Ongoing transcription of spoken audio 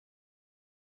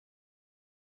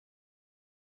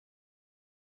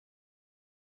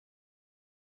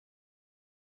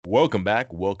Welcome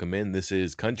back. Welcome in. This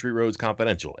is Country Roads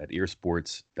Confidential at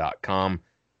earsports.com,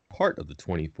 part of the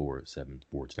 24/7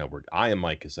 Sports Network. I am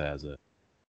Mike Casaza,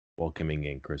 welcoming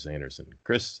in Chris Anderson.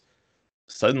 Chris,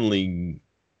 suddenly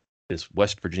this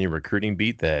West Virginia recruiting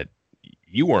beat that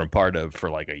you weren't part of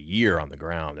for like a year on the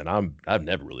ground, and I've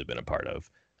never really been a part of.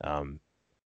 Um,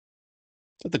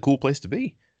 it's a cool place to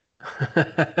be.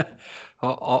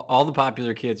 all the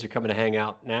popular kids are coming to hang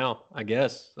out now, I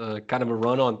guess. Kind of a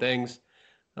run on things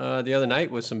the other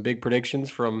night with some big predictions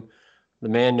from the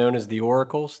man known as the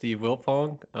Oracle, Steve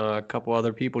Wiltfong. A couple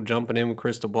other people jumping in with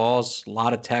crystal balls. A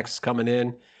lot of texts coming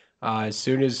in. As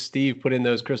soon as Steve put in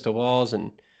those crystal balls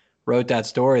and wrote that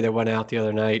story that went out the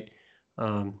other night,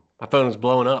 my phone was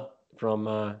blowing up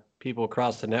from people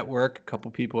across the network, a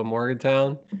couple people in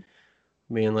Morgantown,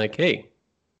 being like, hey,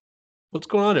 what's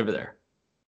going on over there?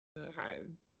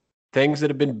 Things that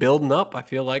have been building up, I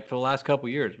feel like, for the last couple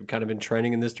of years. We've kind of been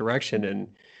trending in this direction, and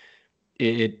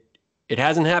it it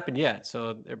hasn't happened yet.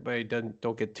 So everybody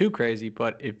don't get too crazy,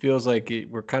 but it feels like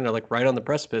we're kind of like right on the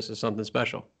precipice of something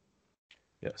special.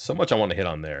 Yeah, so much I want to hit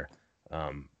on there.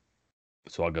 Um,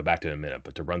 so I'll go back to it in a minute.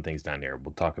 But to run things down here,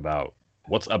 we'll talk about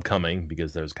what's upcoming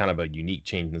because there's kind of a unique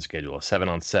change in the schedule, a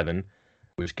 7-on-7,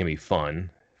 which can be fun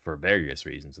for various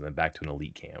reasons, and then back to an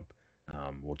elite camp.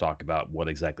 We'll talk about what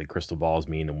exactly crystal balls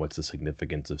mean and what's the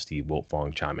significance of Steve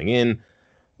Wiltfong chiming in.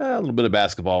 A little bit of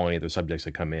basketball and any other subjects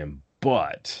that come in,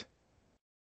 but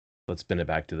let's spin it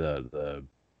back to the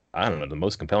I don't know, the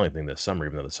most compelling thing this summer,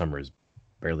 even though the summer is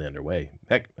barely underway.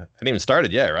 Heck, I haven't even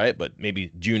started yet, right? But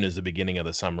maybe June is the beginning of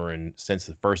the summer, and since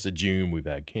the 1st of June, we've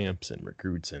had camps and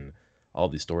recruits and all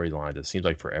these storylines. It seems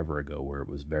like forever ago, where it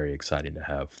was very exciting to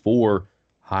have four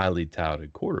highly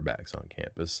touted quarterbacks on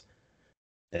campus.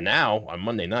 And now on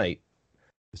Monday night,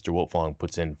 Mr. Wiltfong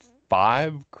puts in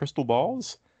five crystal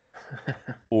balls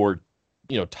or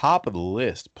top of the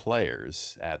list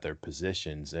players at their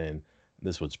positions, and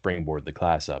this would springboard the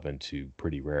class up into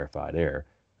pretty rarefied air.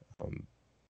 Um,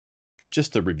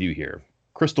 just to review here,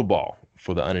 crystal ball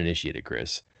for the uninitiated,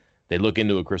 Chris. They look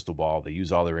into a crystal ball, they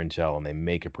use all their intel, and they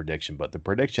make a prediction, but the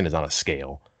prediction is on a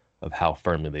scale of how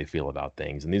firmly they feel about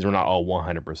things. And these are not all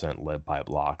 100% lead pipe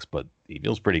locks, but he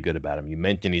feels pretty good about them. You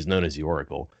mentioned he's known as the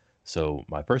Oracle. So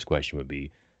my first question would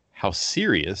be, how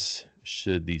serious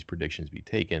should these predictions be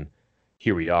taken?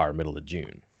 Here we are, middle of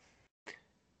June.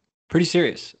 Pretty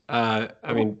serious. I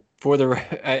mean, for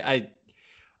the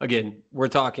again, we're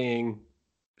talking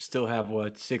still have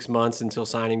what 6 months until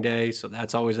signing day, so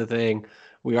that's always a thing.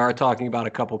 We are talking about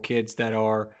a couple kids that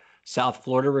are South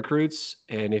Florida recruits,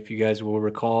 and if you guys will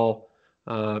recall,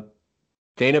 uh,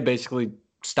 Dana basically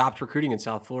stopped recruiting in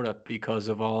South Florida because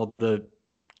of all the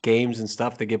games and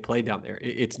stuff that get played down there.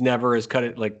 It's never as cut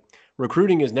it like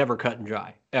recruiting is never cut and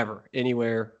dry ever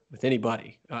anywhere with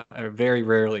anybody. Very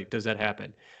rarely does that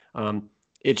happen. Um,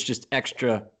 it's just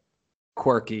extra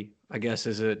quirky, I guess,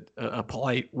 is a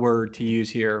polite word to use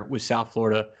here with South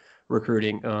Florida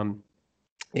recruiting.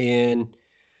 And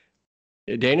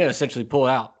Dana essentially pulled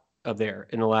out of there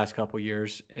in the last couple of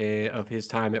years of his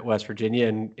time at West Virginia,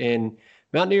 and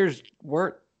Mountaineers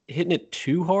weren't hitting it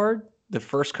too hard the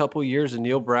first couple of years of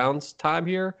Neil Brown's time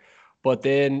here, but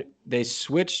then they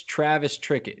switched Travis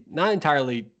Trickett, not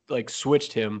entirely like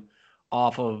switched him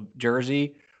off of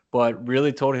Jersey, but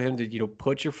really told him to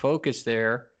put your focus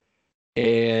there,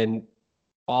 and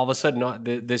all of a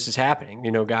sudden this is happening.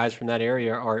 Guys from that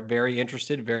area are very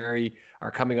interested,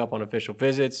 are coming up on official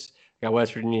visits. You got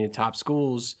West Virginia top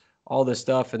schools, all this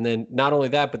stuff. And then not only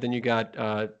that, but then you got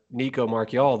Nico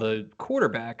Marchiol, the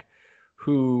quarterback,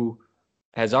 who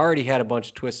has already had a bunch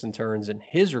of twists and turns in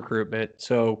his recruitment.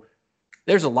 So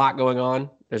there's a lot going on.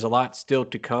 There's a lot still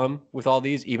to come with all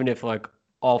these, even if like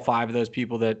all five of those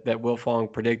people that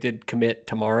Wiltfong predicted commit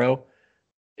tomorrow,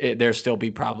 there'll still be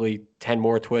probably 10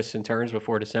 more twists and turns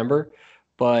before December.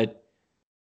 But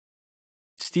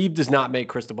Steve does not make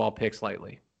crystal ball picks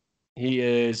lightly. He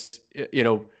is,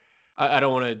 I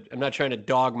don't want to, I'm not trying to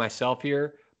dog myself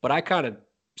here, but I kind of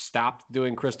stopped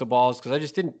doing crystal balls because I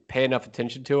just didn't pay enough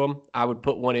attention to them. I would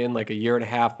put one in like a year and a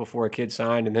half before a kid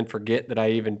signed and then forget that I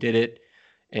even did it.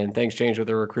 And things changed with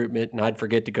the recruitment, and I'd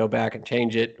forget to go back and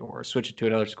change it or switch it to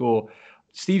another school.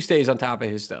 Steve stays on top of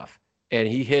his stuff, and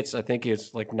he hits, I think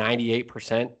it's like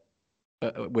 98%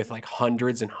 with like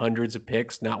hundreds and hundreds of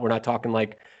picks. We're not talking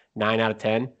like 9 out of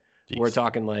 10. We're Jeez.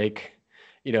 talking like,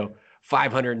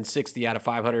 560 out of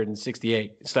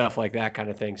 568, stuff like that kind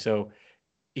of thing. So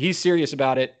he's serious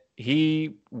about it.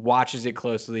 He watches it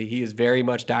closely. He is very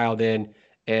much dialed in.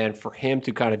 And for him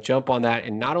to kind of jump on that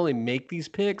and not only make these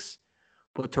picks,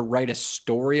 but to write a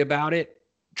story about it,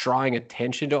 drawing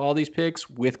attention to all these picks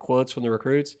with quotes from the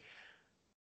recruits,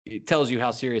 it tells you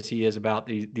how serious he is about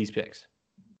these picks.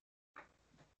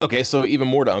 Okay, so even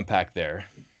more to unpack there.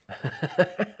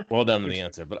 Well done on the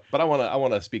answer, but I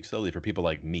want to speak solely for people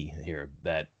like me here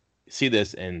that see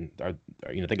this and are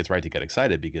think it's right to get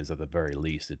excited because at the very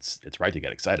least it's right to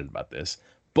get excited about this.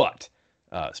 But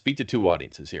speak to two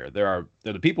audiences here. There are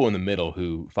the people in the middle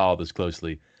who follow this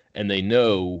closely and they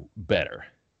know better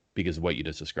because of what you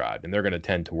just described, and they're going to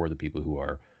tend toward the people who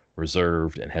are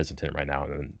reserved and hesitant right now,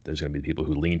 and then there's going to be people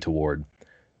who lean toward,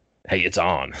 hey, it's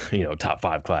on, top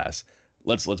 5 class.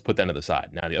 Let's put that to the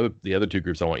side. Now the other two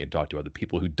groups I want you to talk to are the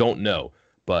people who don't know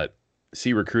but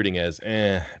see recruiting as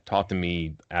talk to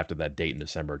me after that date in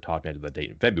December, talk to me after that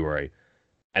date in February.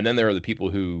 And then there are the people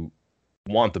who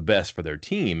want the best for their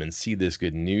team and see this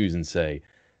good news and say,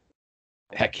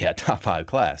 heck yeah, top 5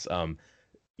 class.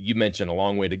 You mentioned a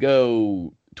long way to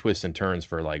go, twists and turns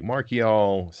for like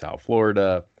Marchiol, South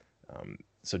Florida.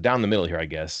 So down the middle here, I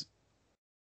guess,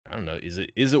 I don't know, is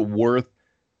it worth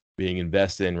being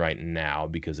invested in right now?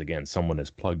 Because again, someone as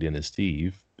plugged in as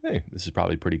Steve, hey, this is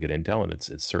probably pretty good intel, and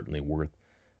it's certainly worth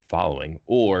following.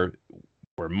 Or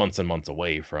we're months and months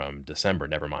away from December,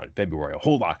 never mind February. A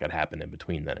whole lot could happen in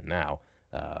between then and now.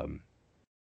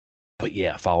 But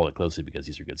yeah, follow it closely because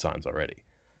these are good signs already.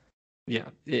 Yeah,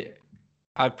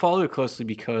 I'd follow it closely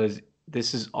because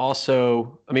this is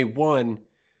also, I mean, one,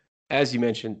 as you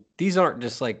mentioned, these aren't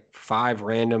just like 5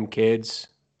 random kids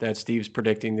that Steve's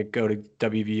predicting that go to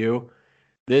WVU.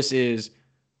 This is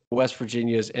West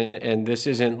Virginia's, and this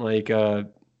isn't like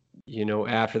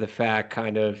after the fact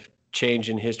kind of change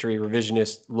in history,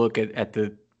 revisionist look at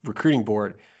the recruiting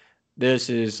board. This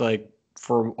is like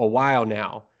for a while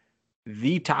now,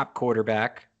 the top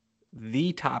quarterback,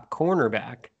 the top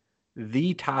cornerback,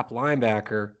 the top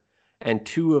linebacker, and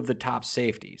 2 of the top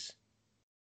safeties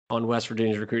on West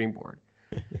Virginia's recruiting board.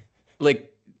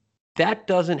 Like, that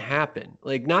doesn't happen.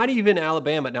 Like, not even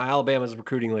Alabama. Now, Alabama's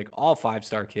recruiting like all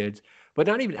 5-star kids, but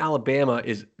not even Alabama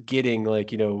is getting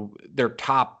like, their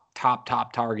top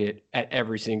target at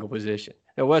every single position.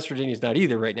 Now, West Virginia's not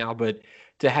either right now, but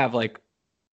to have like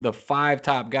the 5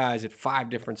 top guys at 5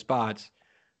 different spots,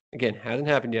 again, hasn't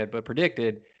happened yet, but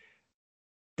predicted,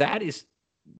 that is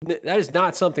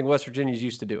not something West Virginia is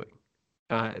used to doing.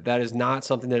 That is not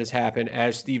something that has happened.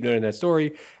 As Steve noted in that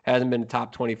story, hasn't been a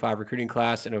top 25 recruiting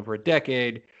class in over a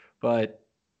decade. But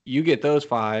you get those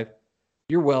 5,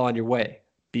 you're well on your way,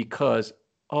 because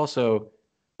also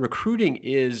recruiting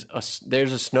there's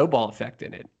a snowball effect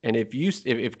in it. And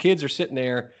if kids are sitting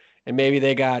there and maybe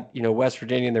they got West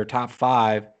Virginia in their top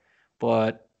 5,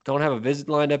 but don't have a visit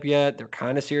lined up yet, they're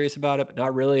kind of serious about it, but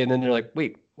not really. And then they're like,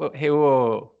 wait,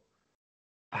 whoa.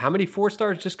 How many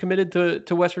 4-stars just committed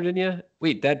to West Virginia?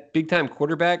 Wait, that big time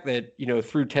quarterback that,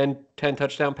 threw 10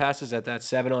 touchdown passes at that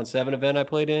 7-on-7 event I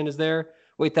played in is there?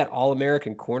 Wait, that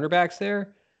All-American cornerback's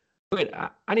there? Wait,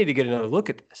 I need to get another look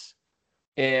at this.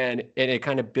 And it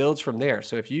kind of builds from there.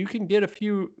 So if you can get a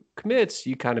few commits,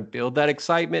 you kind of build that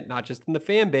excitement, not just in the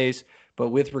fan base, but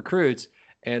with recruits.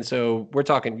 And so we're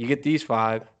talking, you get these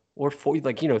 5 or 4, 3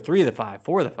 of the 5,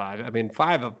 4 of the 5. I mean,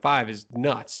 5 of 5 is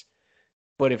nuts.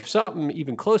 But if something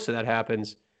even close to that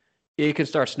happens, it can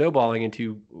start snowballing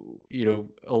into,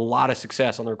 a lot of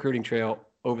success on the recruiting trail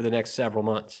over the next several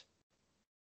months.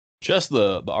 Just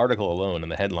the article alone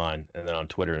and the headline, and then on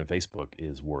Twitter and Facebook,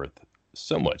 is worth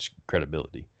so much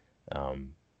credibility.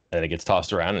 And it gets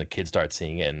tossed around, and the kids start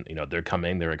seeing it, and they're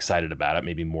coming, they're excited about it,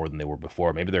 maybe more than they were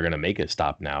before. Maybe they're going to make it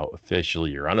stop now,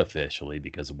 officially or unofficially,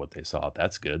 because of what they saw.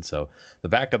 That's good. So the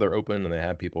fact that they're open and they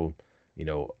have people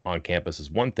on campus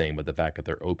is one thing, but the fact that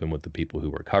they're open with the people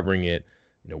who are covering it,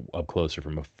 up close or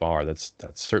from afar, that's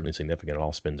certainly significant. It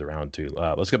all spins around too.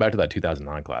 Let's go back to that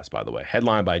 2009 class, by the way,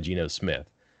 headlined by Geno Smith,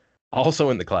 also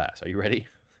in the class. Are you ready?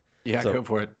 Yeah, So go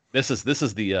for it. this is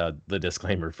the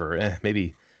disclaimer for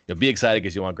maybe be excited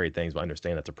because you want great things, but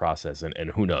understand that's a process, and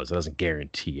who knows, it doesn't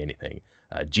guarantee anything.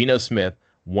 Geno Smith,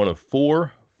 one of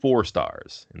 4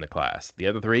 4-stars in the class. The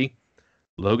other 3,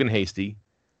 Logan Hasty,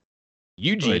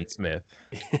 Eugene Smith,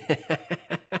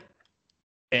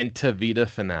 and Tavita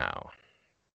Finau.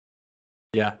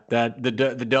 Yeah, that the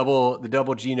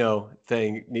double Geno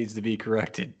thing needs to be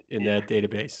corrected in that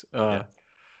database.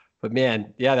 But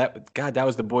man, yeah, that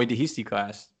was the Boyd DeHeasty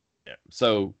class. Yeah.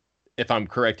 So if I'm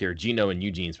correct here, Geno and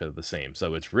Eugene Smith are the same.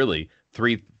 So it's really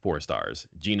 3 4-stars: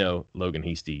 Geno, Logan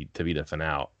Hasty, Tavita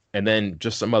Finau, and then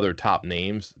just some other top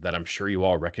names that I'm sure you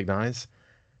all recognize: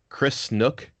 Chris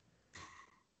Snook,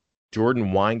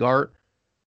 Jordan Weingart,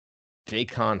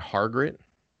 Jaycon Hargret,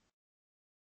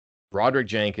 Broderick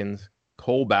Jenkins,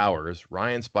 Cole Bowers,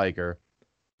 Ryan Spiker,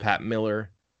 Pat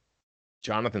Miller,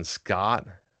 Jonathan Scott,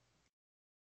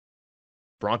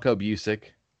 Bronco Busick,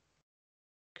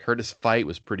 Curtis Fight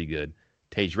was pretty good.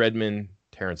 Tage Redmond,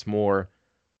 Terrence Moore.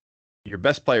 Your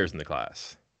best players in the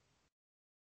class.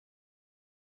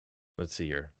 Let's see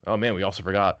here. Oh, man, we also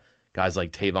forgot guys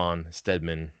like Tavon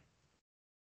Stedman.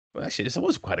 Well, actually, this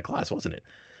was quite a class, wasn't it?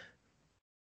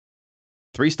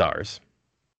 3 stars.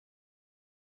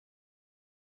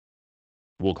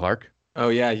 Will Clark. Oh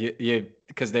yeah,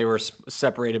 because they were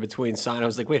separated between sign. I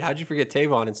was like, wait, how'd you forget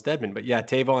Tavon and Stedman? But yeah,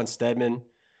 Tavon, Stedman,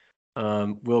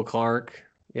 Will Clark.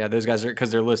 Yeah, those guys are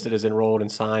because they're listed as enrolled and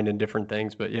signed and different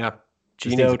things. But yeah,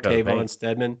 Gino, Tavon,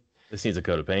 Stedman. This needs a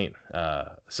coat of paint.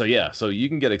 So you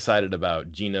can get excited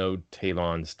about Gino,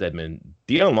 Tavon, Stedman.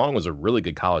 Deion Long was a really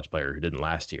good college player who didn't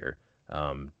last year.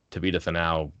 Tavita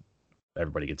Finau,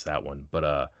 everybody gets that one.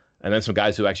 But and then some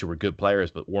guys who actually were good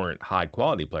players but weren't high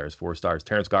quality players. 4 stars: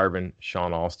 Terrence Garvin,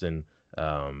 Sean Alston.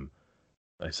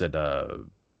 I said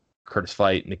Curtis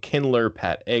Fight, Nick Kindler,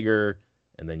 Pat Egger,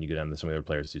 and then you go down to some of the other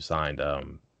players who signed. I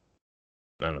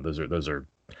don't know. Those are.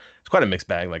 It's quite a mixed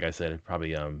bag. Like I said,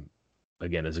 probably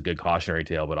again is a good cautionary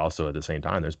tale, but also at the same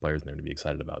time, there's players there to be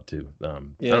excited about too.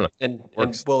 Yeah, and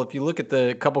well, if you look at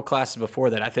the couple classes before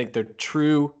that, I think they're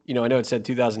true. I know it said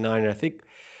 2009, and I think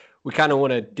we kind of want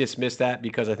to dismiss that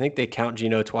because I think they count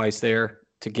Gino twice there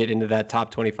to get into that top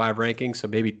 25 ranking. So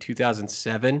maybe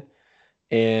 2007,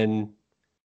 and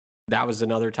that was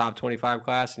another top 25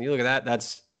 class. And you look at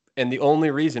that, and the only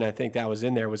reason I think that was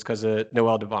in there was because of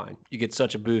Noel Devine. You get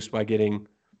such a boost by getting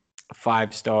a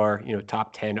 5-star,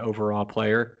 top 10 overall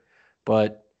player.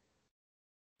 But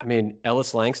I mean,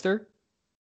 Ellis Langster,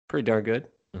 pretty darn good.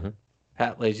 Mm-hmm.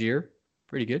 Pat Lazier,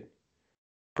 pretty good.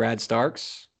 Brad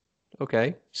Starks,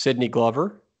 okay. Sidney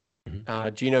Glover,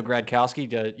 Gino Gradkowski,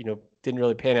 didn't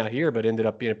really pan out here, but ended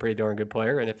up being a pretty darn good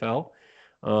player, NFL.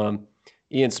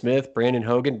 Ian Smith, Brandon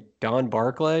Hogan, Don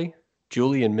Barclay,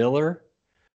 Julian Miller.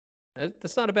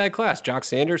 That's not a bad class. Jock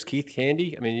Sanders, Keith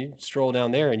Candy. I mean, you stroll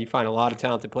down there and you find a lot of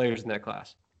talented players in that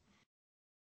class.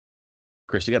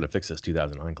 Chris, you got to fix this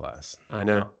 2009 class. I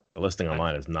know. The listing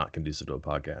online is not conducive to a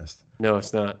podcast. No,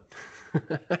 it's not.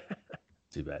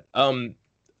 Too bad.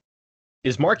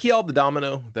 Is Markell the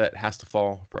domino that has to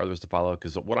fall for others to follow?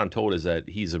 Because what I'm told is that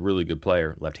he's a really good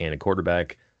player, left-handed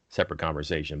quarterback, separate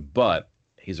conversation, but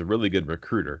he's a really good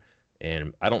recruiter.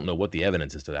 And I don't know what the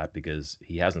evidence is to that because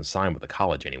he hasn't signed with a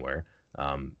college anywhere.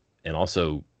 And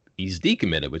also, he's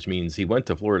decommitted, which means he went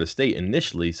to Florida State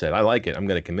initially, said, I like it, I'm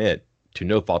going to commit, to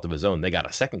no fault of his own. They got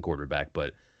a second quarterback,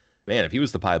 but man, if he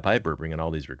was the Pied Piper bringing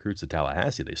all these recruits to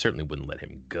Tallahassee, they certainly wouldn't let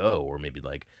him go or maybe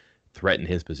threaten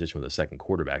his position with a second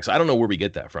quarterback. So I don't know where we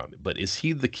get that from, but is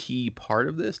he the key part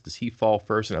of this? Does he fall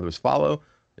first and others follow?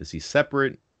 Is he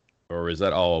separate, or is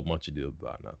that all much ado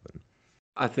about nothing?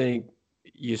 I think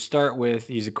you start with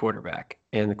he's a quarterback,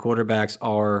 and the quarterbacks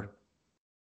are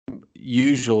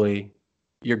usually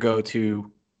your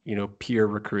go-to, peer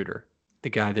recruiter. The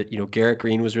guy that, Garrett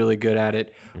Green was really good at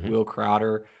it. Mm-hmm. Will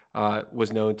Crowder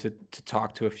was known to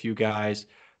talk to a few guys.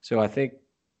 So I think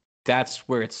that's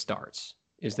where it starts,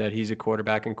 is that he's a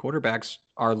quarterback, and quarterbacks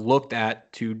are looked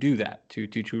at to do that, to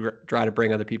try to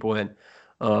bring other people in.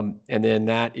 And then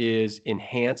that is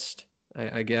enhanced,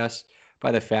 I guess,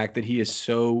 by the fact that he is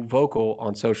so vocal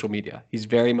on social media. He's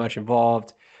very much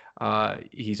involved.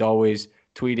 He's always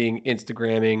tweeting,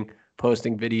 Instagramming,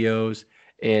 posting videos,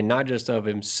 and not just of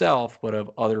himself, but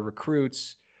of other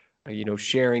recruits,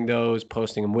 sharing those,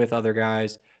 posting them with other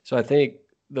guys. So I think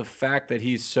the fact that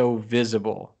he's so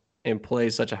visible and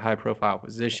plays such a high-profile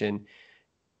position,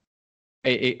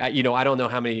 I don't know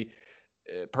how many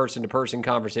person-to-person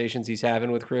conversations he's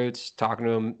having with recruits, talking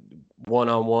to them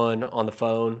one-on-one on the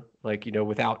phone,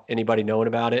 without anybody knowing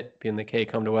about it, being like, hey,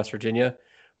 come to West Virginia.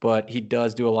 But he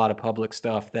does do a lot of public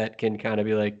stuff that can kind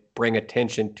of bring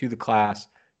attention to the class,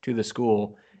 to the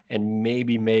school, and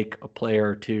maybe make a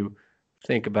player to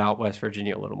think about West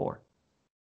Virginia a little more.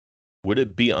 Would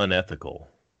it be unethical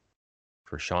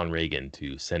for Sean Reagan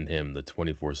to send him the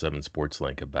 24/7 sports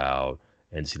link about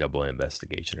NCAA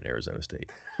investigation in Arizona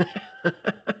State?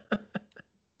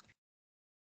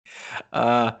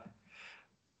 Are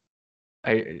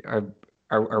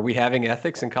we having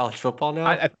ethics in college football now?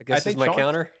 I guess that's my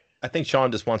counter. I think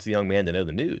Sean just wants the young man to know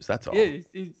the news. That's all. Yeah,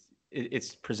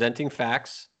 it's presenting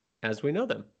facts as we know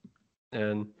them,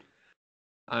 and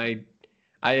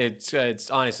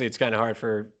it's honestly, it's kind of hard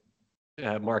for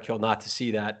Markell not to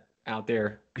see that out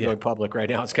there going public right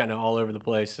now. It's kind of all over the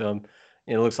place. And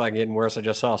it looks like getting worse. I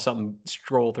just saw something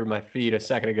stroll through my feed a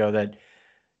second ago that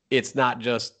it's not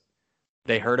just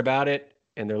they heard about it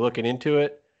and they're looking into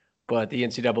it, but the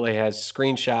NCAA has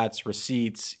screenshots,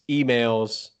 receipts,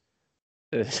 emails.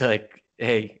 It's like,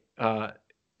 hey,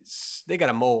 they got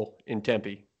a mole in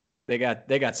Tempe. They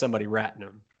got somebody ratting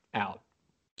them. out.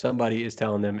 Somebody is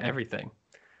telling them everything,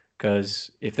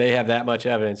 because if they have that much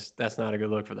evidence, that's not a good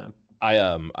look for them.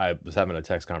 I was having a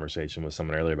text conversation with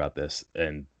someone earlier about this,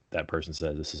 and that person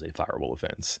said this is a fireable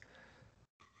offense.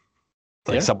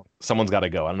 Like Yeah. someone's got to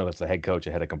go. I don't know if it's the head coach,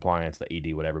 the head of compliance, the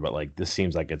ED, whatever, but like this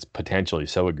seems like it's potentially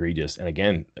so egregious. And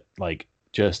again, like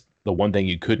just the one thing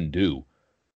you couldn't do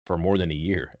for more than a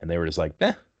year, and they were just like,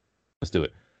 let's do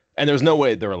it. And there's no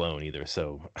way they're alone either.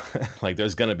 So like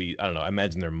there's gonna be, I don't know. I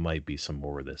imagine there might be some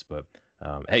more of this, but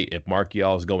hey, if Mark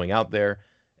Y'all is going out there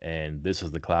and this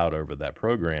is the cloud over that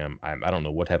program, I don't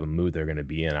know what type of mood they're going to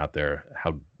be in out there.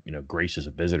 How gracious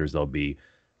of visitors they'll be.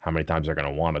 How many times they're going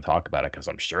to want to talk about it, because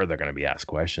I'm sure they're going to be asked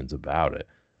questions about it,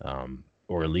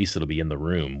 or at least it'll be in the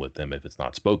room with them. If it's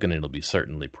not spoken, it'll be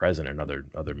certainly present in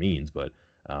other means. But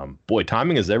boy,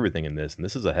 timing is everything in this, and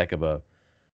this is a heck of a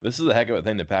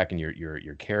thing to pack in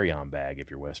your carry-on bag if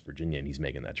you're West Virginia and he's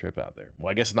making that trip out there. Well,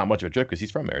 I guess it's not much of a trip because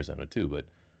he's from Arizona too, but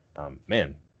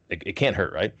man, it can't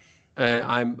hurt, right?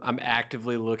 I'm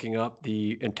actively looking up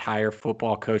the entire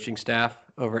football coaching staff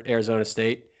over at Arizona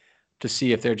State to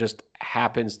see if there just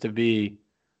happens to be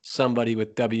somebody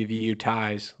with WVU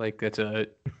ties, like that's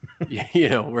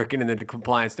working in the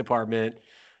compliance department,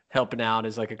 helping out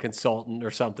as like a consultant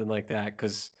or something like that.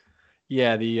 Because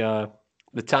yeah, the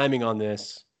timing on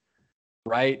this,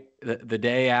 right? The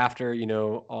day after,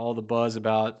 all the buzz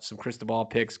about some Cristobal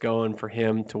picks going for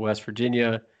him to West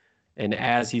Virginia. And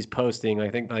as he's posting, I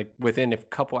think like within a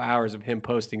couple hours of him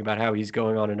posting about how he's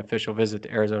going on an official visit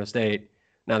to Arizona State.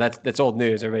 Now that's old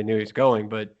news. Everybody knew he's going,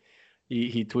 but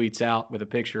he tweets out with a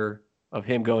picture of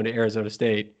him going to Arizona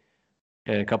State.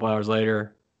 And a couple hours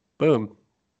later, boom,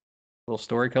 little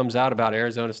story comes out about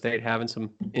Arizona State having some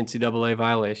NCAA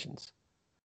violations.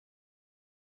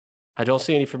 I don't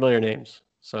see any familiar names,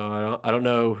 so I don't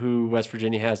know who West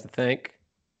Virginia has to thank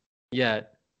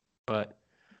yet, but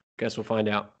guess we'll find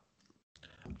out.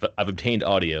 I've obtained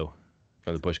audio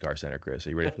from the Pushkar Center, Chris. Are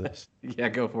you ready for this? Yeah,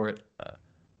 go for it.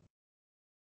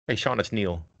 Hey, Sean, it's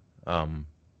Neil.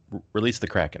 Release the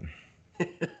Kraken.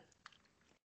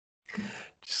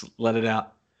 Just let it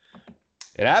out.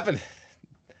 It happened.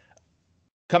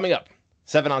 Coming up,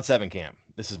 7-on-7 camp.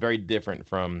 This is very different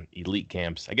from elite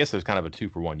camps. I guess there's kind of a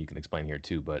 2-for-1 you can explain here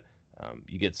too, but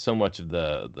you get so much of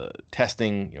the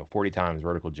testing, 40 times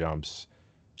vertical jumps,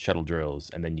 shuttle drills,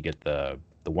 and then you get the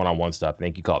one-on-one stuff. I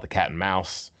think you call it the cat and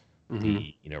mouse,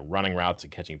 the running routes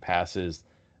and catching passes.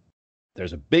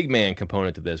 There's a big man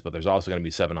component to this, but there's also going to be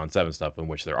 7-on-7 stuff in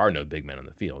which there are no big men in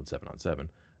the field, 7-on-7.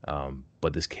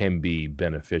 But this can be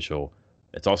beneficial.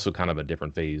 It's also kind of a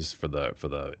different phase for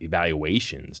the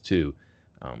evaluations too.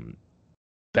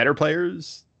 Better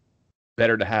players,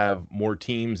 better to have more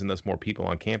teams and thus more people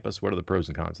on campus. What are the pros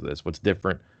and cons of this? What's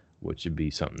different? What should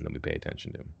be something that we pay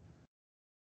attention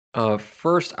to?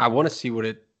 First, I want to see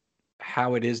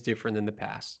how it is different than the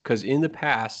past. Because in the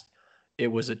past, it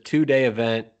was a 2-day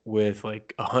event with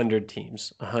like 100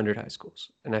 teams, 100 high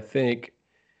schools. And I think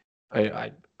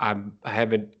I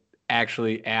haven't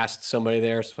actually asked somebody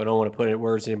there, so I don't want to put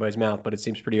words in anybody's mouth, but it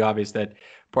seems pretty obvious that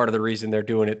part of the reason they're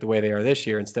doing it the way they are this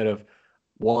year, instead of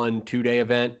 1 2-day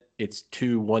event, it's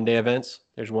 2 1-day events.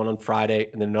 There's one on Friday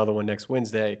and then another one next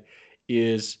Wednesday,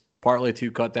 is partly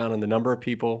to cut down on the number of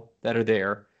people that are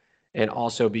there. And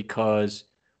also because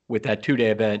with that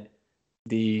 2-day event,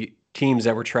 the teams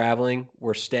that were traveling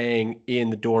were staying in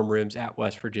the dorm rooms at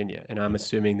West Virginia. And I'm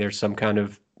assuming there's some kind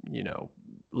of,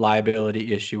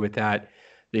 liability issue with that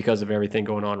because of everything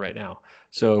going on right now.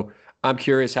 So I'm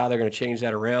curious how they're going to change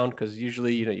that around, because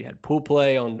usually, you had pool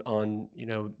play on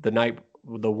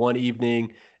the one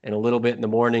evening and a little bit in the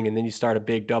morning, and then you start a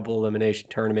big double elimination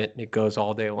tournament and it goes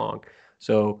all day long.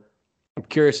 So I'm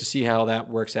curious to see how that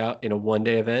works out in a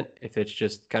 1-day event, if it's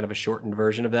just kind of a shortened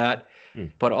version of that.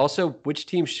 But also which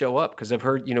teams show up, because I've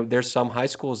heard, there's some high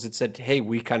schools that said, hey,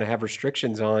 we kind of have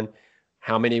restrictions on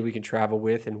how many we can travel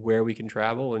with and where we can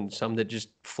travel, and some that just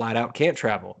flat out can't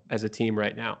travel as a team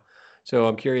right now. So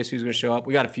I'm curious who's going to show up.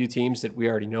 We got a few teams that we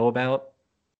already know about,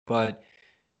 but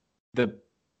the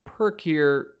perk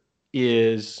here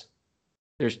is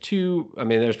there's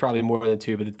probably more than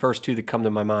 2, but the first 2 that come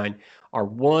to my mind are,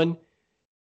 one,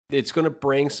 it's going to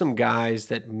bring some guys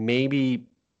that maybe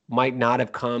might not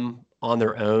have come on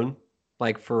their own,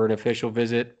 like for an official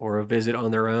visit or a visit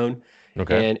on their own.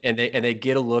 Okay. And they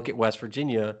get a look at West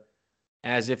Virginia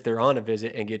as if they're on a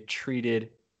visit and get treated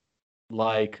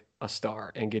like a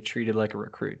star and get treated like a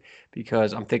recruit.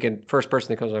 Because I'm thinking first person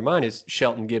that comes to my mind is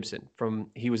Shelton Gibson.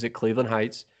 He was at Cleveland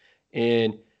Heights,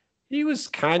 and he was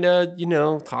kind of,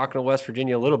 talking to West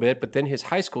Virginia a little bit, but then his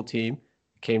high school team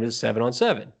came to the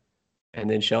 7-on-7, and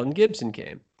then Shelton Gibson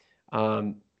came.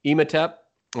 Ematep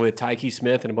with Tyke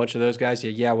Smith and a bunch of those guys.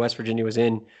 Yeah, West Virginia was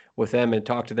in with them and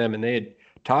talked to them, and they had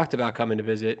talked about coming to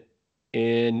visit.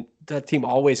 And that team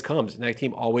always comes, and that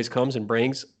team always comes and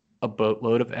brings a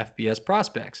boatload of FBS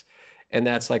prospects. And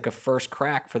that's like a first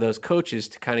crack for those coaches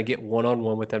to kind of get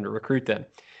one-on-one with them to recruit them.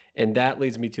 And that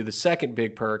leads me to the second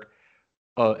big perk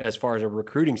as far as a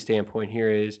recruiting standpoint here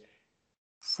is,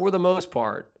 for the most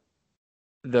part,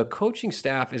 the coaching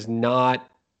staff is not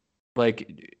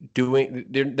like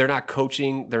they're not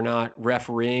coaching, they're not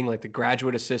refereeing. Like the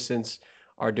graduate assistants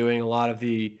are doing a lot of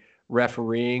the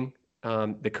refereeing.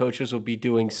 The coaches will be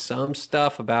doing some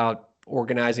stuff about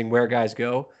organizing where guys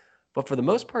go, but for the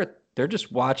most part, they're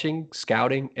just watching,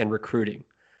 scouting, and recruiting.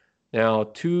 Now,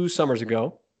 2 summers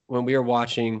ago, when we were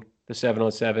watching the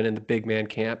 7-on-7 and the big man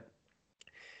camp,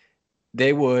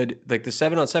 they would, like the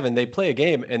 7-on-7, they play a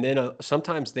game, and then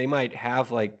sometimes they might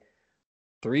have like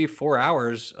 3-4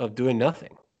 hours of doing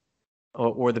nothing,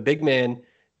 or the big men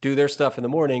do their stuff in the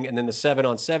morning, and then the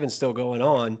 7-on-7 still going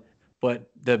on,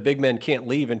 but the big men can't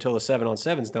leave until the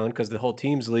 7-on-7's done because the whole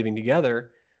team's leaving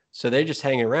together. So they just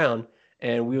hang around,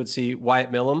 and we would see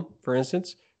Wyatt Millum, for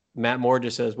instance. Matt Moore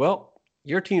just says, well,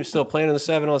 your team's still playing in the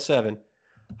 7-on-7.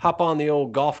 Hop on the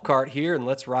old golf cart here and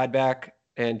let's ride back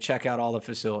and check out all the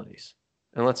facilities.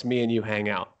 And let's me and you hang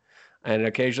out. And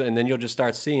occasionally, and then you'll just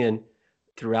start seeing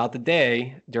throughout the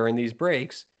day during these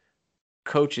breaks,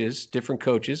 coaches, different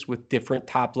coaches with different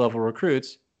top level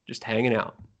recruits just hanging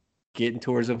out, getting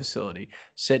tours of the facility,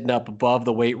 sitting up above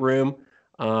the weight room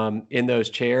in those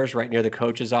chairs right near the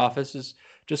coach's offices,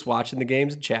 just watching the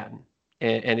games and chatting.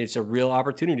 And it's a real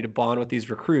opportunity to bond with these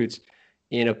recruits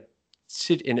in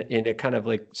a kind of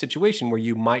like situation where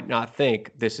you might not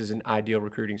think this is an ideal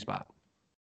recruiting spot.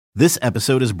 This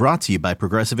episode is brought to you by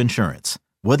Progressive Insurance.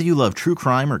 Whether you love true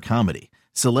crime or comedy,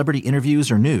 celebrity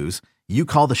interviews or news, you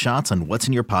call the shots on what's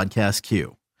in your podcast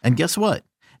queue. And guess what?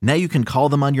 Now you can call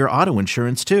them on your auto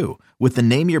insurance too with the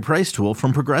Name Your Price tool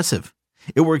from Progressive.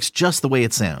 It works just the way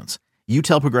it sounds. You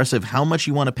tell Progressive how much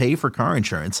you want to pay for car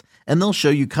insurance, and they'll show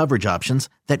you coverage options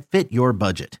that fit your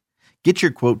budget. Get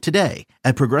your quote today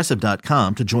at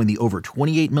Progressive.com to join the over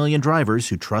 28 million drivers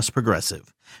who trust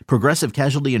Progressive. Progressive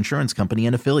Casualty Insurance Company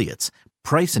and Affiliates.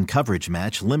 Price and coverage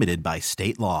match limited by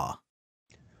state law.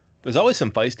 There's always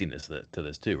some feistiness to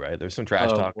this too, right? There's some trash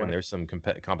talk boy. and there's some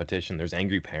competition. There's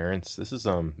angry parents. This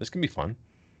can be fun.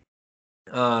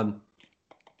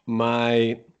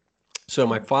 My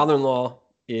father-in-law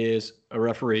is a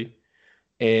referee,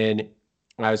 and he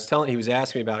was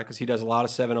asking me about it because he does a lot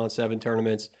of 7-on-7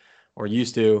 tournaments, or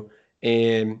used to,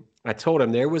 and I told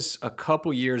him there was a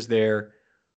couple years there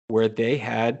where they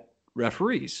had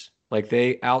referees, like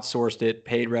they outsourced it,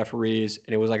 paid referees,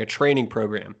 and it was like a training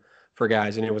program for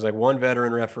guys, and it was like one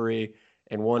veteran referee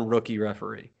and one rookie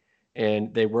referee,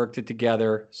 and they worked it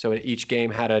together. So each game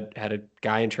had a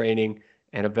guy in training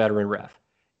and a veteran ref,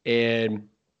 and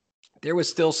there was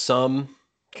still some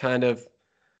kind of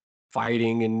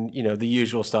fighting and the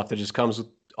usual stuff that just comes with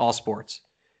all sports,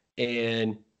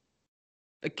 and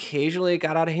occasionally it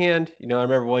got out of hand. I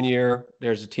remember one year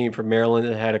there's a team from Maryland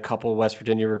that had a couple of West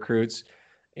Virginia recruits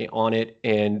on it,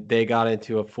 and they got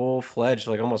into a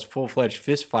almost full-fledged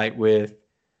fist fight with,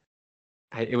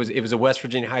 it was a West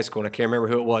Virginia high school, and I can't remember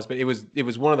who it was, but it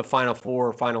was one of the Final Four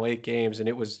or Final 8 games, and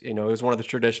it was one of the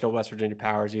traditional West Virginia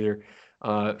powers, either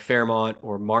Fairmont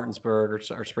or Martinsburg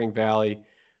or Spring Valley.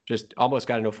 Just almost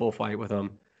got into a full fight with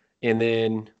them. And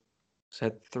then, was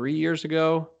that 3 years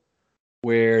ago,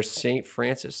 where St.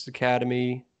 Francis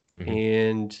Academy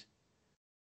and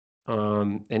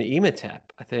Ematep,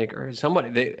 I think, or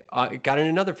somebody, they got in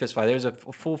another fist fight. There was a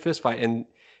full fist fight, and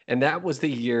that was the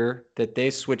year that they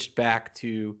switched back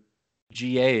to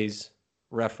GAs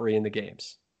refereeing the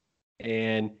games.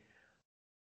 And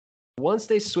once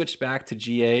they switched back to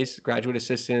GAs, graduate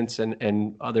assistants,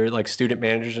 and other like student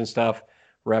managers and stuff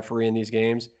refereeing these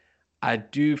games, I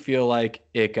do feel like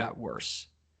it got worse.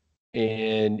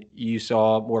 And you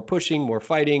saw more pushing, more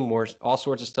fighting, more all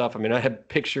sorts of stuff. I mean, I had a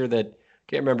picture that,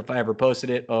 can't remember if I ever posted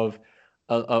it, of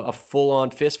a full-on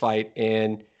fist fight,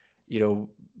 and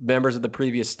members of the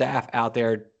previous staff out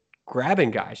there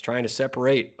grabbing guys, trying to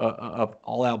separate a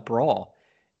all-out brawl.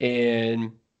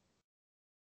 And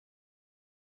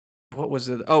what was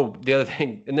it? Oh, the other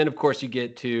thing, and then of course you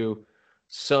get to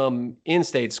some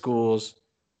in-state schools.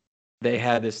 They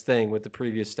had this thing with the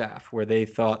previous staff where they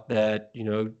thought that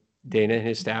Dana and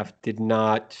his staff did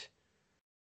not,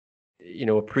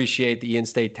 appreciate the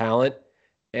in-state talent.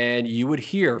 And you would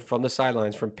hear from the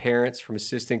sidelines, from parents, from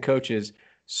assistant coaches,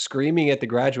 screaming at the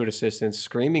graduate assistants,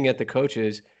 screaming at the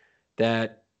coaches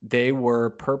that they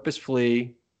were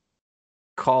purposefully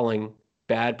calling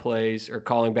bad plays or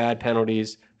calling bad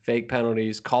penalties, fake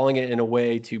penalties, calling it in a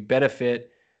way to benefit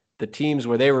the teams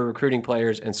where they were recruiting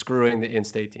players and screwing the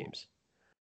in-state teams.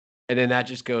 And then that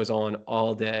just goes on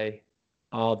all day.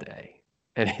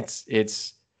 And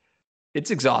it's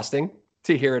exhausting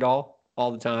to hear it all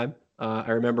the time.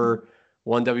 I remember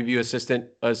one WVU assistant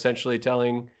essentially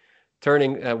turning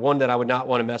one that I would not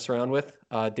want to mess around with,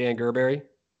 Dan Gerberry,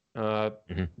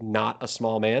 not a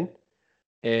small man.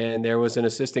 And there was an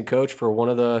assistant coach for one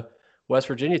of the West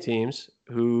Virginia teams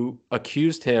who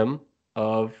accused him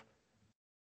of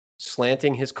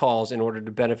slanting his calls in order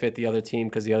to benefit the other team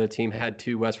because the other team had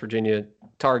 2 West Virginia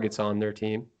targets on their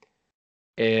team.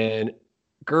 And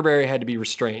Gerberry had to be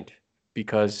restrained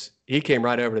because he came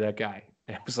right over to that guy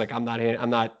and was like, I'm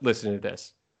not listening to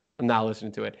this. I'm not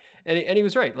listening to it. And he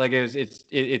was right. Like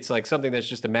it's like something that's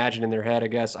just imagined in their head, I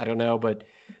guess. I don't know, but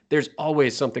there's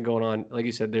always something going on. Like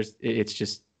you said, it's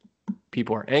just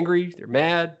people are angry, they're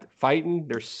mad, they're fighting,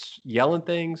 they're yelling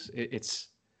things. It's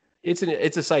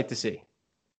a sight to see.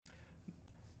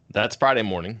 That's Friday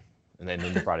morning, and then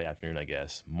into Friday afternoon, I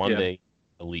guess. Monday,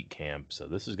 elite camp. So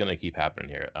this is going to keep happening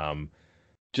here.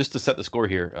 Just to set the score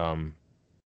here,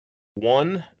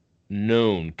 one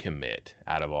known commit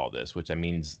out of all this, which I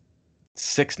means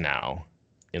 6 now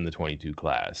in the 22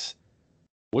 class.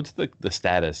 What's the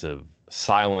status of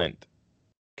silent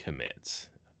commits?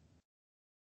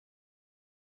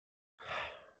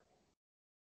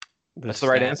 That's the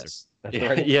right answer. That's the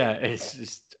right answer. Yeah, it's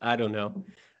just, I don't know.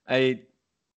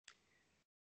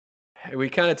 We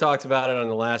kind of talked about it on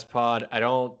the last pod.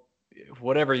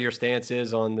 Whatever your stance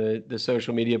is on the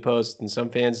social media posts, and some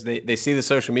fans, they see the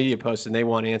social media posts and they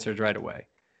want answers right away.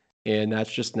 And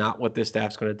that's just not what this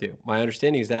staff's going to do. My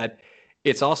understanding is that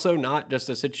it's also not just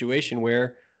a situation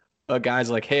where a guy's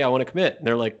like, hey, I want to commit. And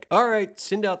they're like, all right,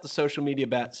 send out the social media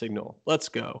bat signal. Let's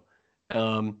go.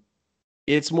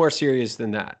 It's more serious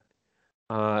than that.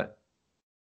 My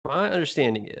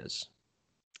understanding is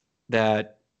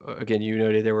that, again, you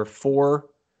noted there were four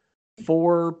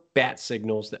bat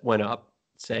signals that went up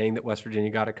saying that West Virginia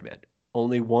got a commit.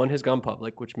 Only one has gone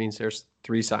public, which means there's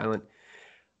 3 silent.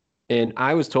 And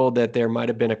I was told that there might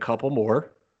have been a couple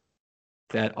more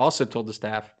that also told the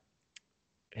staff,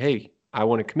 hey, I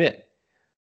want to commit.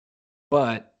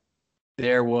 But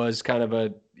there was kind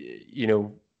of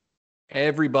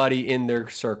everybody in their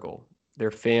circle,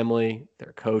 their family,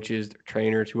 their coaches, their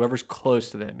trainers, whoever's close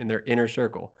to them in their inner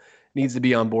circle needs to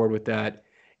be on board with that.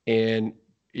 And,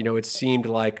 it seemed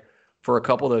like for a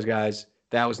couple of those guys,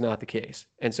 that was not the case.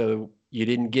 And so you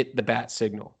didn't get the bat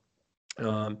signal.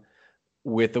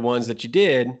 With the ones that you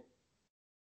did,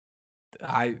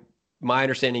 my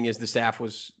understanding is the staff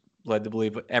was led to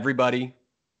believe everybody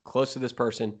close to this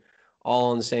person,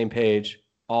 all on the same page,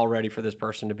 all ready for this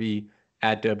person to be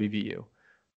at WVU.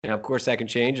 And of course that can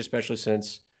change, especially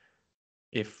since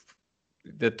if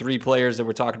the 3 players that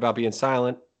we're talking about being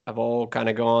silent have all kind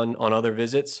of gone on other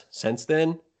visits since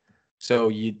then. So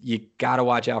you got to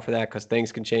watch out for that because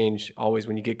things can change. Always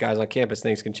when you get guys on campus,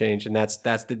 things can change. And that's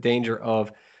the danger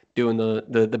of doing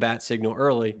the bat signal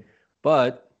early.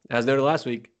 But as noted last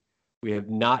week, we have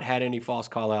not had any false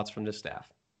call outs from the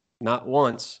staff. Not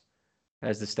once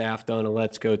has the staff done a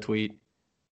let's go tweet,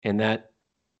 and that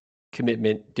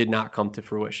commitment did not come to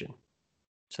fruition.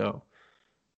 So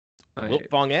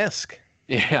Wiltfong-esque.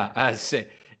 Yeah, I say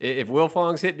if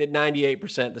Wiltfong's hitting at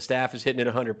 98%, the staff is hitting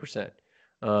at 100%.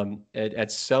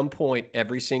 At some point,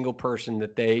 every single person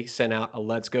that they sent out a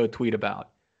let's go tweet about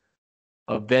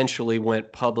eventually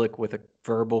went public with a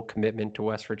verbal commitment to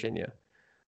West Virginia.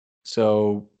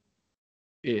 So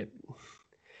you're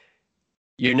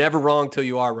never wrong till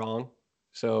you are wrong.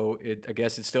 So I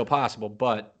guess it's still possible,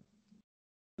 but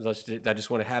I just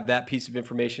want to have that piece of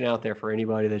information out there for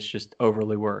anybody that's just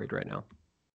overly worried right now.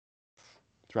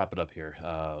 Let's wrap it up here.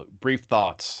 Brief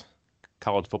thoughts.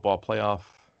 College football playoff.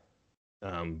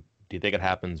 Do you think it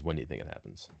happens? When do you think it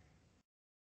happens?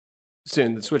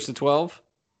 Soon. Switch to 12?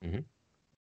 Mm-hmm.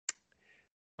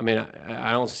 I mean,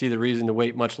 I don't see the reason to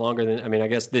wait much longer than, I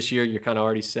guess this year you're kind of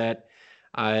already set.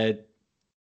 I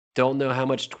don't know how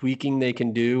much tweaking they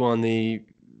can do on the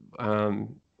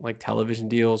like television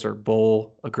deals or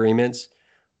bowl agreements,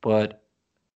 but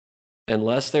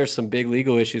unless there's some big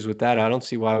legal issues with that, I don't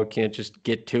see why we can't just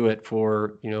get to it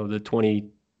for, the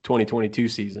 2022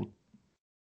 season.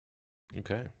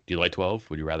 Okay. Do you like 12?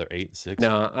 Would you rather 8, 6?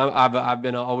 No, I've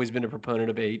always been a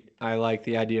proponent of 8. I like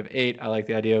the idea of 8. I like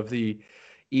the idea of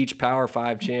each Power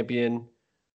 5 champion,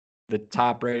 the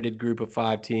top rated group of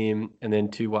 5 team, and then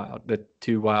the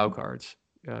 2 wild cards,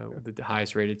 the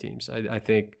highest rated teams. I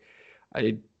think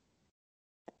I'm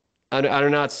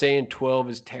not saying 12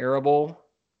 is terrible.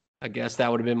 I guess that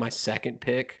would have been my second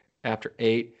pick after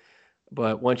 8.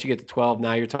 But once you get to 12,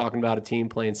 now you're talking about a team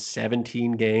playing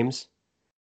 17 games.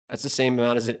 That's the same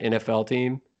amount as an NFL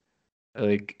team.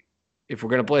 Like, if we're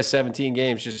going to play 17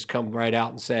 games, just come right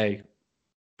out and say,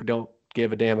 we don't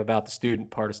give a damn about the student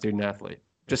part of student athlete.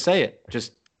 Just say it.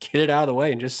 Just get it out of the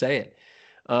way and just say it.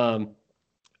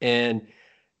 And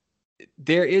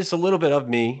there is a little bit of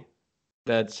me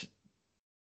that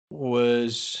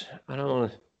was, I don't know,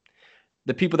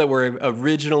 the people that were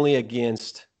originally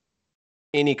against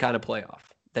any kind of playoff,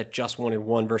 that just wanted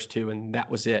 1 versus 2, and that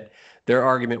was it. Their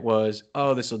argument was,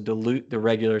 oh, this will dilute the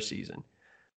regular season.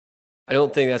 I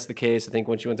don't think that's the case. I think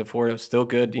once you went to 4, it was still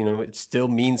good. You know, it still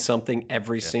means something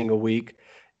every single week.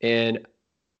 And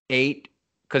 8,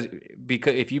 because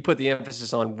if you put the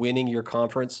emphasis on winning your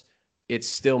conference, it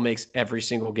still makes every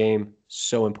single game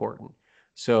so important.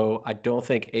 So I don't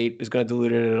think 8 is going to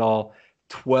dilute it at all.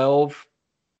 12,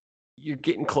 you're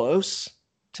getting close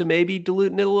to maybe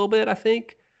diluting it a little bit, I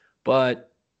think.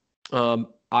 But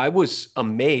I was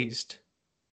amazed,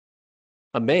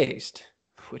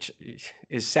 which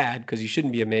is sad because you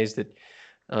shouldn't be amazed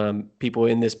that people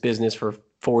in this business for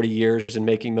 40 years and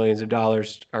making millions of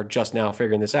dollars are just now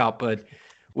figuring this out. But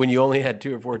when you only had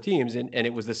 2 or 4 teams and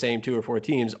it was the same 2 or 4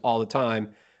 teams all the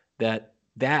time, that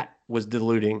was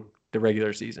diluting the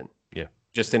regular season. Yeah.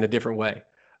 Just in a different way.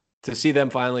 To see them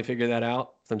finally figure that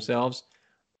out themselves,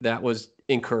 that was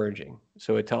encouraging.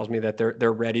 So it tells me that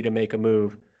they're ready to make a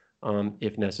move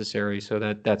if necessary. So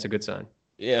that's a good sign.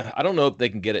 Yeah, I don't know if they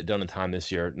can get it done in time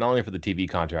this year, not only for the TV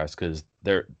contracts, because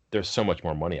there's so much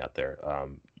more money out there.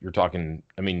 You're talking,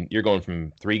 I mean, you're going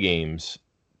from 3 games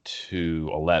to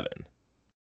 11.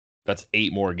 That's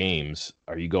 8 more games.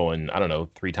 Are you going, I don't know,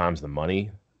 3 times the money?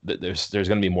 There's going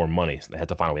to be more money. So they have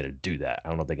to find a way to do that. I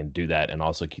don't know if they can do that and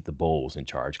also keep the bowls in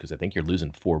charge, because I think you're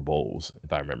losing 4 bowls,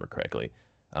 if I remember correctly.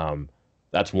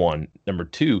 That's one. Number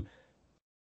 2,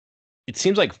 it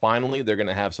seems like finally they're going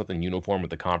to have something uniform with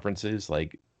the conferences.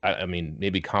 Like, I mean,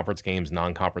 maybe conference games,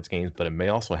 non-conference games, but it may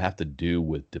also have to do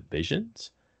with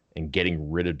divisions and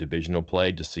getting rid of divisional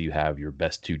play just so you have your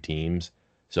best 2 teams.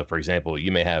 So, for example,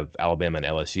 you may have Alabama and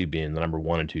LSU being the number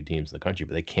 1 and 2 teams in the country,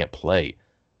 but they can't play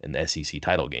in the SEC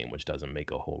title game, which doesn't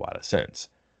make a whole lot of sense.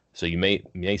 So you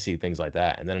may see things like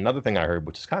that. And then another thing I heard,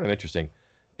 which is kind of interesting,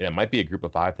 and it might be a group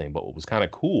of 5 thing, but what was kind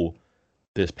of cool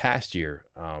this past year,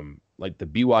 like the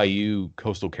BYU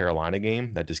Coastal Carolina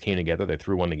game that just came together, they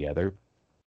threw one together,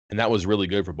 and that was really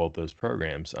good for both those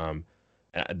programs.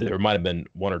 There might have been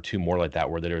 1 or 2 more like that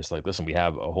where they're just like, listen, we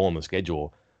have a hole in the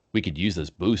schedule. We could use this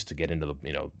boost to get into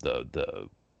the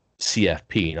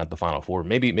CFP, not the Final Four,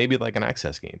 maybe like an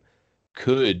access game.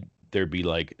 Could there be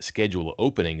like schedule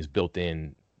openings built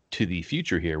in to the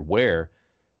future here where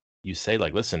you say,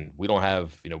 like, listen, we don't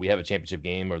have, we have a championship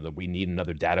game, or that we need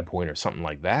another data point or something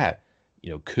like that.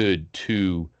 Could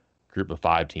 2 group of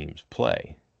 5 teams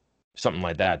play? Something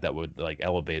like that would like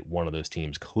elevate one of those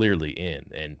teams clearly in,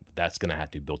 and that's going to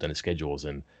have to be built into schedules,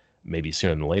 and maybe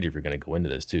sooner than later if you're going to go into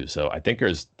this too. So I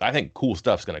think cool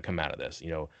stuff's going to come out of this.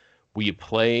 Will you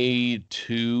play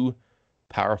 2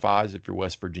 Power 5s if you're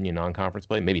West Virginia non-conference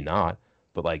play? Maybe not,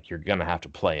 but like you're going to have to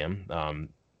play them.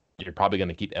 You're probably going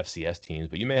to keep FCS teams,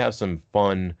 but you may have some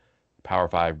fun Power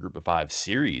 5, Group of 5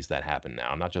 series that happen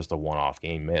now, not just a one-off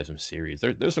game. You may have some series.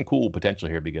 There's some cool potential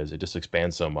here because it just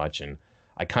expands so much, and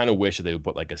I kind of wish that they would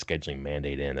put like a scheduling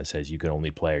mandate in that says you can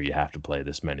only play, or you have to play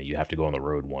this many. You have to go on the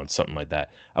road once, something like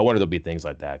that. I wonder there'll be things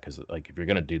like that, because like if you're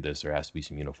going to do this, there has to be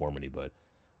some uniformity. But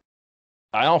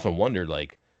I often wondered,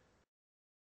 like,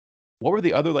 what were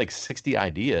the other like 60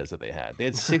 ideas that they had? They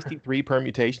had 63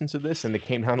 permutations of this, and it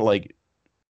came down to like,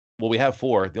 well, we have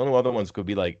 4. The only other ones could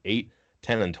be like 8,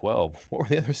 10, and 12. What were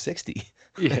the other 60?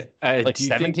 Yeah, like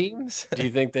 7 teams? Do you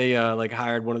think they like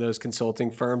hired one of those consulting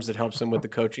firms that helps them with the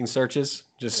coaching searches?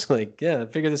 Just like, yeah,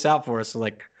 figure this out for us. So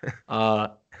like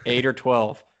 8 or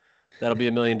 12, that'll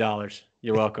be $1 million.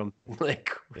 You're welcome.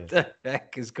 Like, what the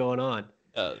heck is going on?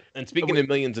 And speaking of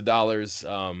millions of dollars,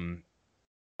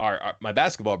 my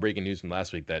basketball breaking news from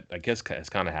last week that I guess has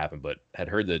kind of happened, but had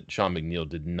heard that Sean McNeil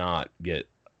did not get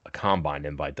a combine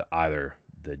invite to either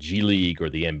the G League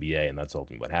or the NBA, and that's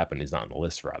ultimately what happened. He's not on the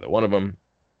list for either one of them.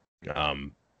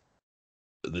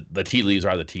 The tea leaves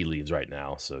are the tea leaves right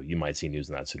now, so you might see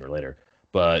news on that sooner or later.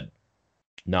 But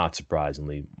not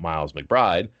surprisingly, Miles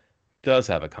McBride does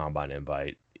have a combine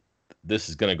invite. This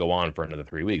is going to go on for another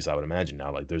 3 weeks, I would imagine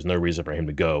now. Like, there's no reason for him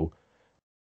to go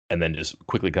and then just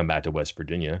quickly come back to West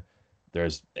Virginia.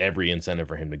 There's every incentive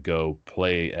for him to go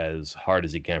play as hard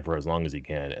as he can for as long as he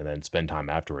can, and then spend time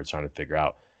afterwards trying to figure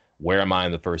out, where am I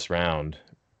in the first round?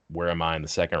 Where am I in the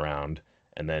second round?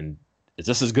 And then is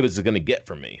this as good as it's going to get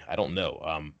from me? I don't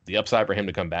know. The upside for him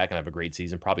to come back and have a great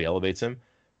season probably elevates him,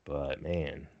 but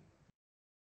man,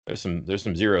 there's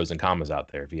some zeros and commas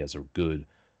out there if he has a good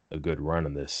run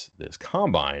in this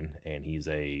combine and he's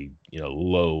a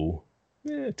low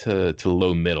to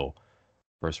low middle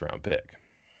first round pick.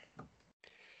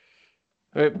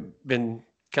 I've been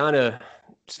kind of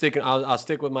sticking. I'll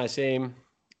stick with my same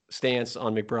stance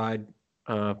on McBride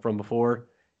from before.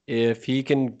 If he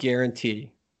can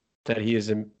guarantee that he is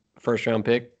a first round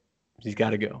pick, he's got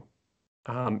to go.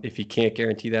 If he can't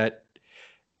guarantee that,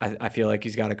 I feel like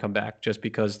he's got to come back just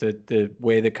because the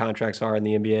way the contracts are in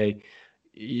the NBA,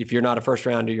 if you're not a first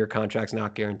rounder, your contract's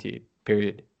not guaranteed,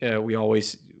 period.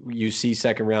 You see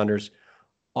second rounders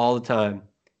all the time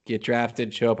get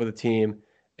drafted, show up with a team,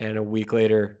 and a week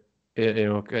later,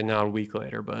 not a week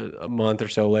later, but a month or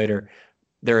so later,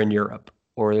 they're in Europe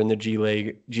or in the G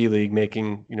League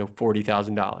making,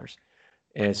 $40,000.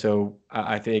 And so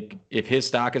I think if his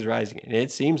stock is rising, and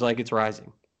it seems like it's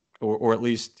rising, or at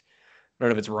least I don't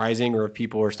know if it's rising or if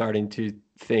people are starting to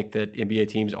think that NBA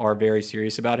teams are very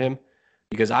serious about him,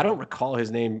 because I don't recall his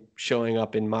name showing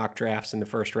up in mock drafts in the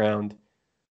first round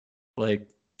like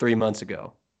 3 months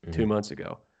ago, 2 months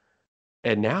ago.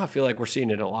 And now I feel like we're seeing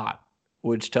it a lot,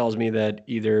 which tells me that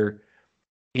either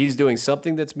he's doing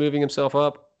something that's moving himself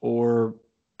up or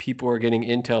people are getting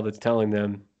intel that's telling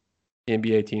them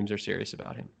NBA teams are serious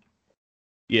about him.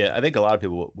 Yeah, I think a lot of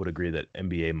people would agree that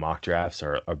NBA mock drafts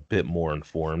are a bit more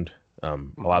informed. A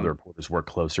lot of the reporters work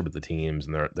closer with the teams,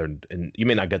 and and you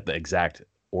may not get the exact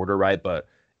order right, but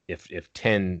if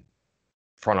 10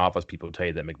 front office people tell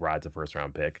you that McBride's a first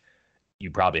round pick,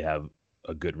 you probably have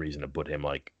a good reason to put him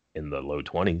like in the low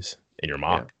 20s in your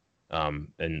mock. Yeah.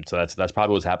 And so that's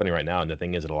probably what's happening right now. And the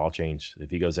thing is, it'll all change if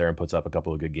he goes there and puts up a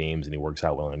couple of good games and he works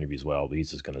out well and interviews well.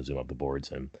 He's just going to zoom up the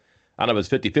boards. And I don't know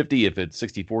if it's 50-50, if it's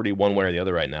 60-40, one way or the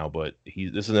other right now. But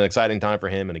this is an exciting time for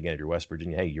him. And again, if you're West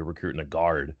Virginia, hey, you're recruiting a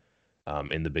guard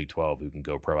in the Big 12 who can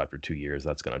go pro after 2 years.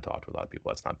 That's going to talk to a lot of people.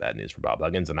 That's not bad news for Bob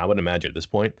Huggins. And I would imagine at this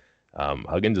point,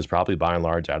 Huggins is probably by and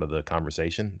large out of the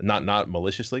conversation. Not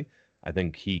maliciously. I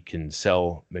think he can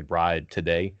sell McBride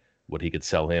today what he could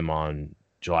sell him on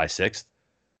July 6th.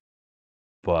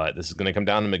 But this is going to come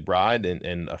down to McBride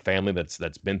and a family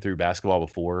that's been through basketball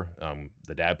before.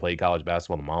 The dad played college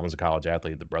basketball. The mom was a college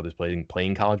athlete. The brother's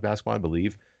playing college basketball, I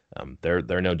believe.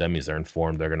 They're no dummies. They're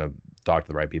informed. They're going to talk to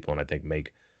the right people and I think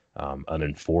make an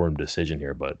informed decision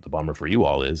here. But the bummer for you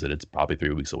all is that it's probably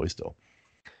 3 weeks away still.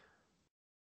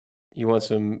 You want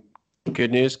some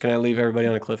good news? Can I leave everybody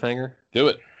on a cliffhanger? Do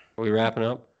it. Are we wrapping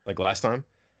up? Like last time?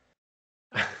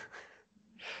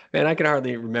 Man, I can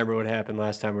hardly remember what happened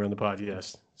last time we were on the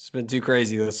podcast. It's been too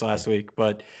crazy this last week,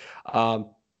 but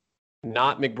not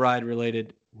McBride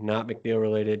related, not McNeil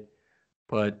related,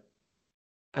 but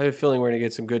I have a feeling we're going to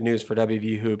get some good news for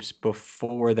WV Hoops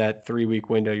before that 3-week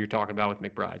window you're talking about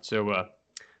with McBride. So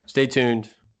stay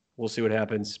tuned. We'll see what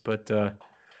happens, but I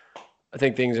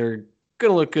think things are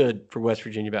going to look good for West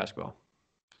Virginia basketball.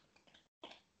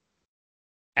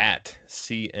 At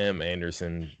CM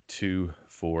Anderson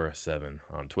 247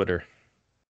 on Twitter.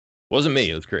 Wasn't me,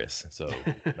 it was Chris. So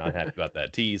not happy about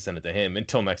that tease. Send it to him.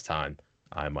 Until next time,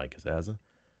 I'm Mike Kazaza.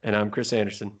 And I'm Chris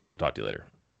Anderson. Talk to you later.